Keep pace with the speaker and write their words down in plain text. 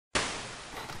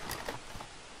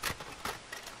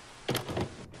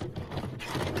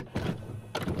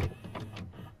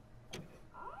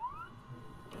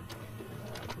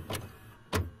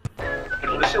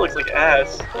looks like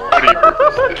ass.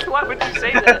 Why would you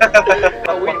say that?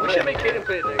 Oh, we should make Kaden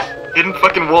play it next. Kaden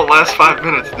fucking won't last 5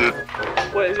 minutes, dude.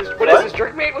 What is this? What is this,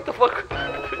 Jerkmate? What the fuck?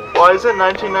 Why is it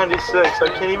 1996? I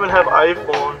can't even have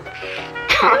iPhone.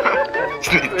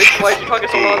 Why you talking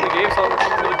so loud in the game? Someone's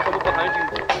gonna come up behind you.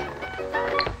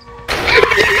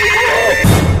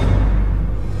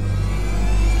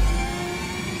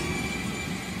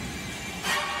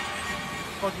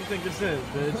 What the fuck you think this is,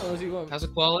 bitch? How's the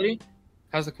quality?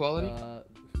 How's the quality?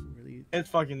 Really?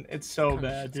 It's so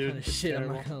bad, dude. It's shit, I'm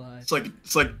not gonna lie. It's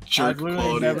like jerk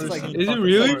quality. Never Is seen it fucking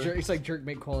really? Fortnite. It's like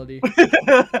Jerkmate quality.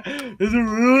 Is it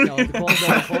really? No,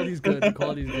 the quality's good. The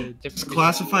quality's good. It's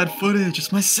classified footage.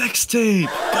 It's my sex tape.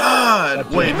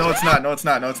 God. Wait, no, it's not. No, it's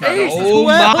not. No, it's not. No, Oh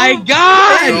my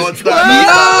god! no it's not.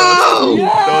 No! No,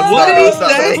 it's What not. did he No,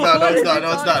 say? No, it's not.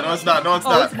 No, it's not. No, it's not. No, it's Oh,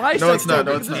 not. it's my No, it's sex not. tape.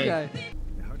 No, Look it's at this not.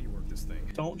 guy. How do you work this thing?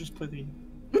 Don't just put the.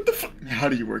 What the fuck? How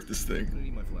do you work this thing? I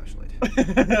need my flashlight.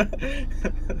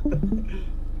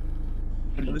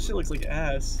 This shit looks like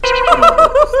ass.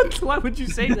 Why would you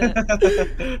say that?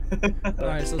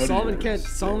 Alright, so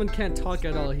Solomon can't talk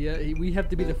at all. We have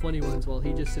to be the funny ones while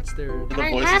he just sits there. The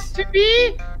voices. to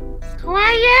be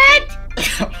quiet!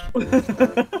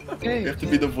 You have to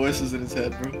be the voices in his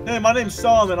head, bro. Hey, my name's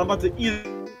Solomon. I'm about to eat a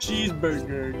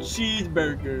cheeseburger.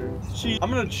 I'm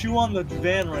gonna chew on the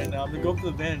van right now. I'm gonna go up to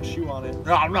the van and chew on it.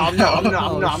 Nom nom nom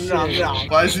nom nom nom nom.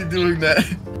 Why is he doing that?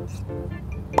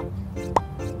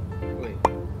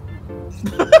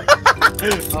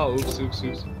 Oh,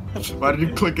 oops. Why did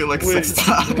you click it like Wait. 6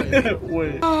 times?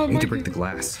 Wait. Oh, Need to break the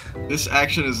glass. This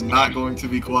action is not going to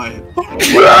be quiet.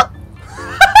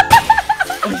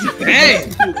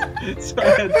 Dang!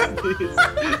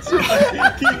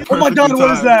 Oh my god,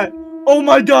 what is that? Oh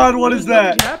my god, what is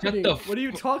that? Happening? What the What are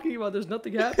you talking about? There's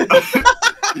nothing happening.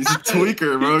 He's a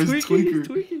tweaker, bro. He's a tweaker.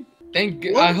 tweaking.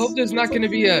 I hope there's not gonna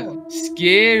be a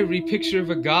scary picture of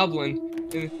a goblin.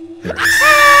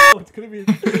 Oh, it's gonna be.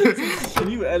 Can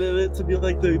you edit it to be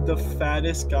like the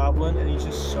fattest goblin and he's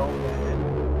just so mad?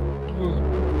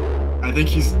 I think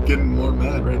he's getting more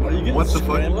mad right now. Are you getting What the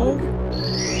fuck? scrambled?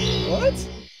 What?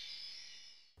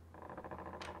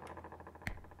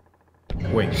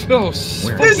 Wait. No,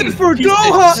 This is for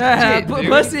Gohan!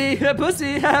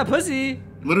 Pussy.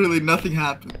 Literally nothing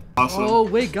happened. Awesome. Oh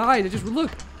wait, guys, just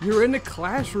look. You're in the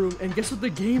classroom, and guess what the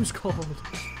game's called?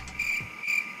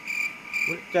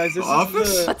 Guys, this Office?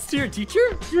 is the. That's to your teacher?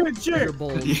 You're a You're jerk.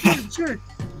 bold. Yeah, Jerk.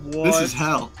 What? this is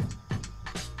hell.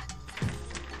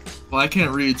 Well, I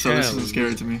can't read, so this Hell. isn't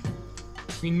scary to me.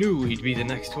 We knew we'd be the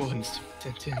next ones.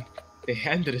 Tintin. They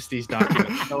handed us these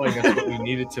documents telling us what we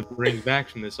needed to bring back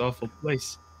from this awful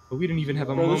place. But we didn't even have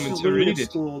a Bro, this moment is to literally read at it.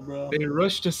 school, bro. They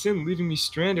rushed us in, leaving me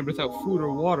stranded without food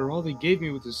or water. All they gave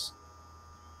me was this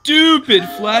stupid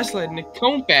flashlight and a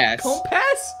compass.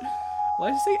 Compass? Why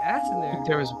did you say ass in there?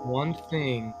 There was one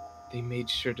thing they made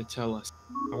sure to tell us.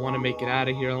 I want to make it out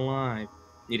of here alive.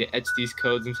 Need to etch these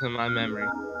codes into my memory.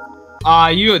 Ah,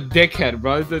 you a dickhead,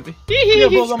 bro. Yeah,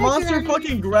 bro, the monster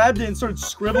fucking grabbed it and started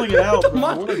scribbling it out, The bro.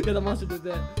 monster, yeah, the monster did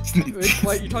that. Wait,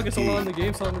 why, you're talking so loud in the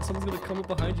game, someone's gonna come up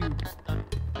behind you.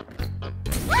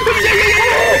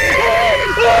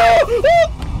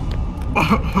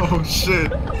 Oh shit.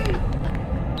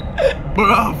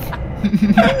 Bro.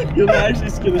 You're actually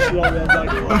scared the shit out of me, I'm not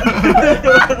gonna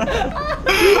lie.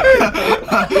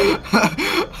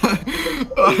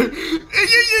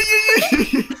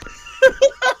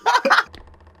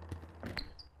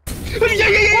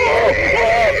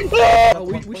 Oh,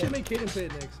 we should make Kaden play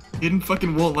it next. Kaden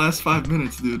fucking won't last 5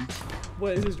 minutes, dude.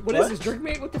 What is this? What is this,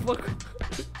 Jerkmate? What the fuck?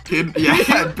 Kaden, yeah,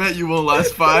 I bet you won't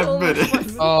last 5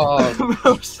 minutes. Oh,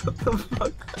 Bro, shut the fuck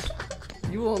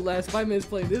up. You won't last 5 minutes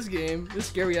playing this game. This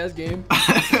scary ass game.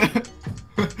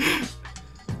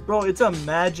 Bro, it's a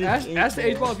magic. Ask the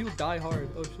 8-ball if you'll die hard.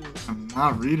 Oh shit. I'm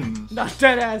not reading this. Not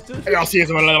dead ass, dude. I'll see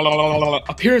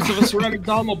appearance of a ceramic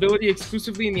doll, mobility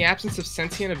exclusively in the absence of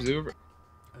sentient observer.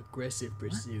 Aggressive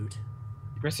pursuit.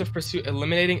 Aggressive pursuit,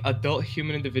 eliminating adult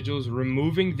human individuals,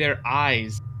 removing their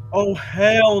eyes. Oh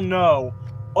hell no.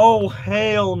 Oh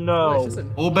hell no.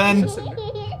 Oben.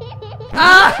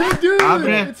 Ah, dude!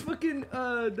 Abre. It's fucking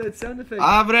that sound effect.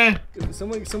 Abre.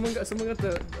 Someone got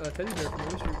the teddy bear from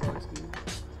the mystery box, dude.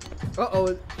 Uh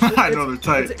oh. I know they're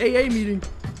tight. It's an AA meeting.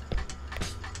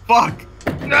 Fuck.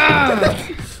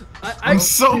 I'm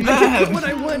so I mad. put what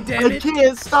I want, damn I it.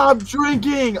 can't stop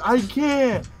drinking. I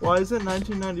can't. Why is it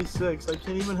 1996? I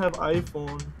can't even have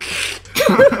iPhone.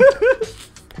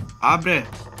 Abre.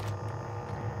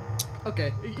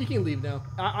 Okay, you can leave now.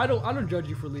 I don't judge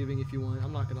you for leaving if you want.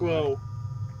 I'm not gonna lie. Bro.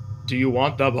 Do you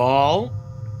want the ball?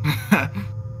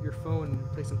 your phone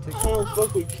and play some TikTok. Oh,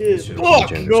 fuck with kids. Should've Fuck, put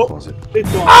Jen's go. closet.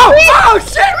 It's gone. Oh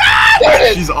shit!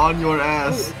 Run! She's on your Oh,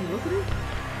 ass. if you look at her,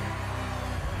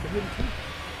 the hidden key.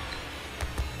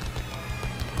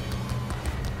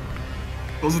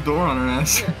 Close the door on her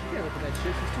ass. Yeah, she can't open that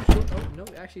shit. She's too short. Oh no,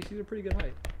 actually, she's a pretty good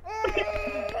height.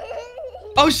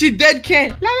 Oh, she dead Ken.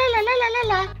 La la la la la la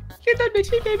la. Little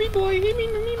bitchy baby boy.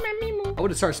 I would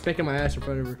have started spanking my ass in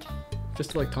front of her, just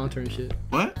to like taunt her and shit.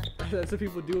 What? That's what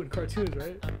people do in cartoons,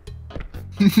 right?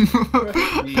 Isn't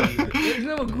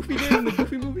that what Goofy did in the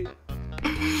Goofy movie?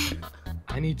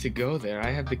 I need to go there. I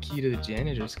have the key to the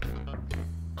janitor's.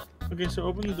 Okay, so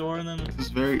open the door and then. This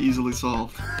is very easily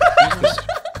solved.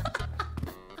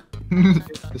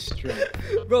 It's the string.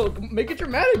 Bro, make it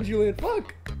dramatic, Julian.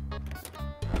 Fuck.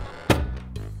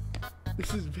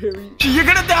 This is very. You're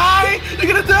gonna die!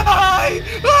 You're gonna die!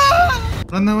 Ah!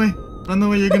 Run that way. Run that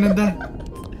way, you're gonna die.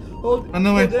 Hold. Run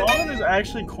that way. Solomon is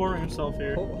actually cornering himself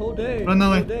here. Whole day. Run that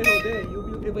way. Whole day. Whole day.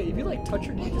 You'll be. Wait, if you like touch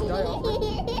her, do you just die off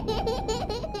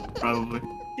her? Probably.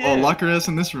 Yeah. Oh, lock her ass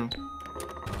in this room.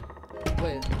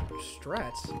 Wait,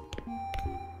 strats.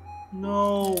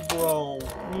 No, bro.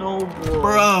 No, bro.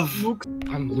 Bruv. Luke.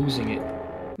 I'm losing it.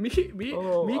 Me,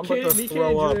 Oh, I'm Kay, about to and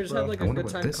throw up, Julian just bro. had like I a wonder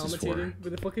good what time this is for. commentating,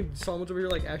 with the fucking Solomon's over here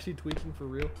like actually tweaking for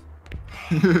real.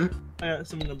 I got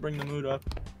something to bring the mood up.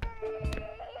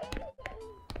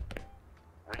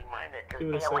 Give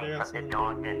it a second, I got something to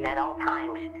bring the mood up.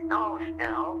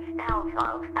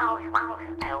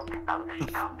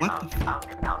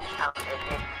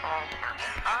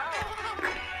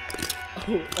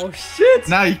 Oh shit!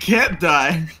 Now you can't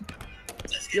die.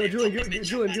 Yo, Julian,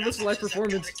 give us a live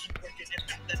performance.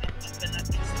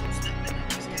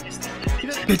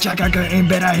 Bitch, I got aim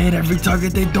bet. I hit every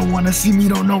target. They don't wanna see me,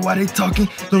 don't know why they talking.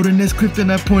 Loading this clip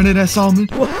and I pointed at Solomon.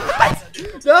 What?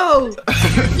 No!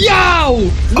 Yo!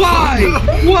 Why?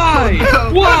 Why?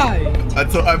 Why?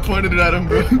 I pointed it at him,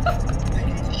 bro.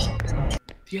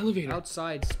 The elevator.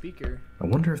 Outside speaker. I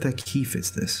wonder if that key fits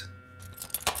this.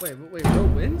 Wait, Bro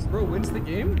wins? Bro wins the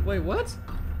game? Wait, what?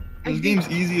 This game's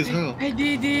easy as hell. I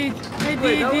did it. I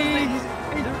Wait, did that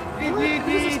was it.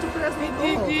 This is a stupid ass I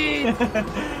did it.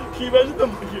 Can you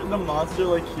imagine the monster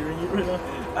like hearing you right now?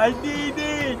 I did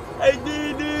it! I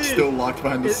did it! Still locked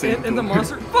behind the same And the pillar.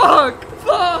 monster. Fuck!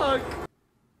 Fuck!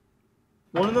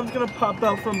 One of them's gonna pop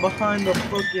out from behind the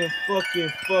fucking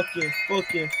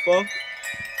fuck.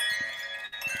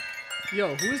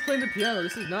 Yo, who is playing the piano?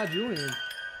 This is not Julian.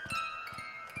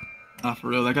 Nah, for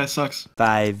real, that guy sucks.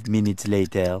 5 minutes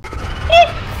later.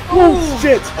 Oh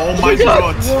shit! Oh my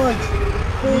god! What?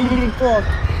 Holy fuck!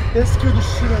 That scared the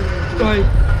shit out of me. Bye.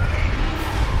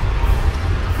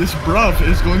 This bruv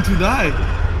is going to die.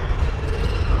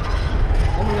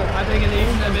 Oh my god, I bang an 8,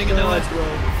 I bang an 9.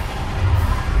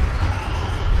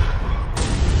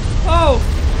 Oh!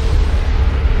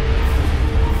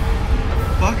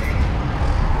 Fuck.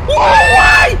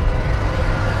 Why?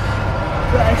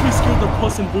 That actually scared the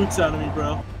Puss in Boots out of me,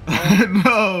 bro.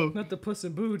 No. Not the Puss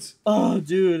in Boots. Oh,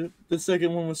 dude, the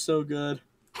second one was so good.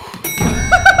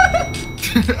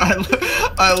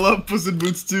 I love Puss in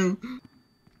Boots too.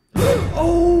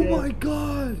 Oh my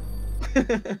god!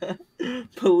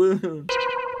 Balloon.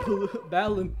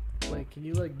 Battling. Wait, can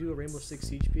you like do a Rainbow Six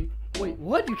Siege peek? Wait,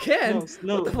 what? You can?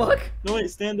 No. What the fuck? No, wait,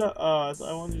 stand up. I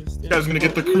want you to stand This guy's gonna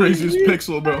get the craziest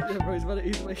pixel, bro. Yeah, bro,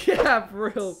 he's like, yeah,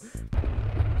 for real.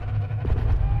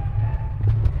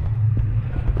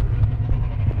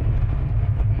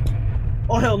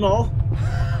 Oh, hell no.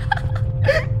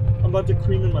 I'm about to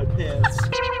cream in my pants.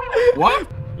 What?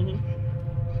 Mhm.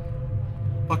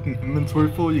 Fucking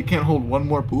inventory full. You can't hold one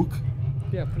more book.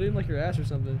 Yeah, put it in like your ass or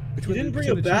something. You didn't bring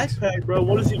a between the cheeks. backpack, bro.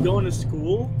 What is he going to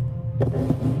school? Did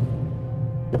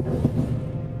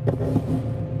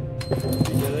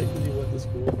you get it? Because he went to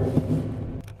school.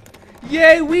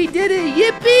 Yay, we did it!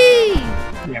 Yippee!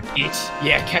 Yeah, bitch.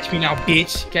 Yeah, catch me now,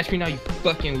 bitch. Catch me now, you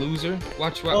fucking loser.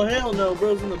 Watch Oh, what? hell no.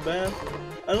 Bro's in the bathroom.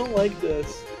 I don't like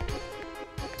this.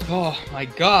 Oh my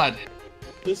god.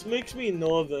 This makes me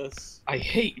nervous. I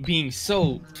hate being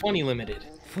so 20 limited.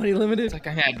 Funny limited. It's like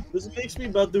I had. This makes me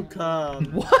about to come.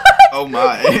 What? Oh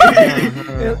my.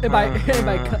 Am I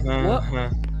what?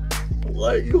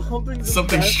 Why are you humping the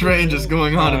Something bathroom? strange is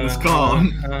going on in this call.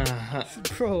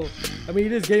 Bro, I mean,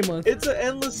 it is game month. It's an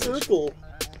endless circle.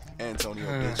 Antonio,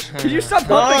 bitch. Can you stop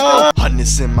bumping?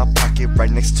 Hundreds in my pocket,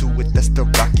 right next to it, that's the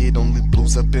rocket. Only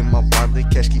blues up in my wallet,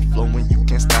 cash keep flowing, you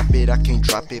can't stop it. I can't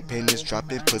drop it, pen is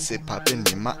dropping, pussy popping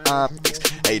in my optics.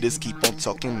 Haters keep on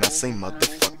talking, I say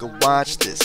motherfucker, watch this.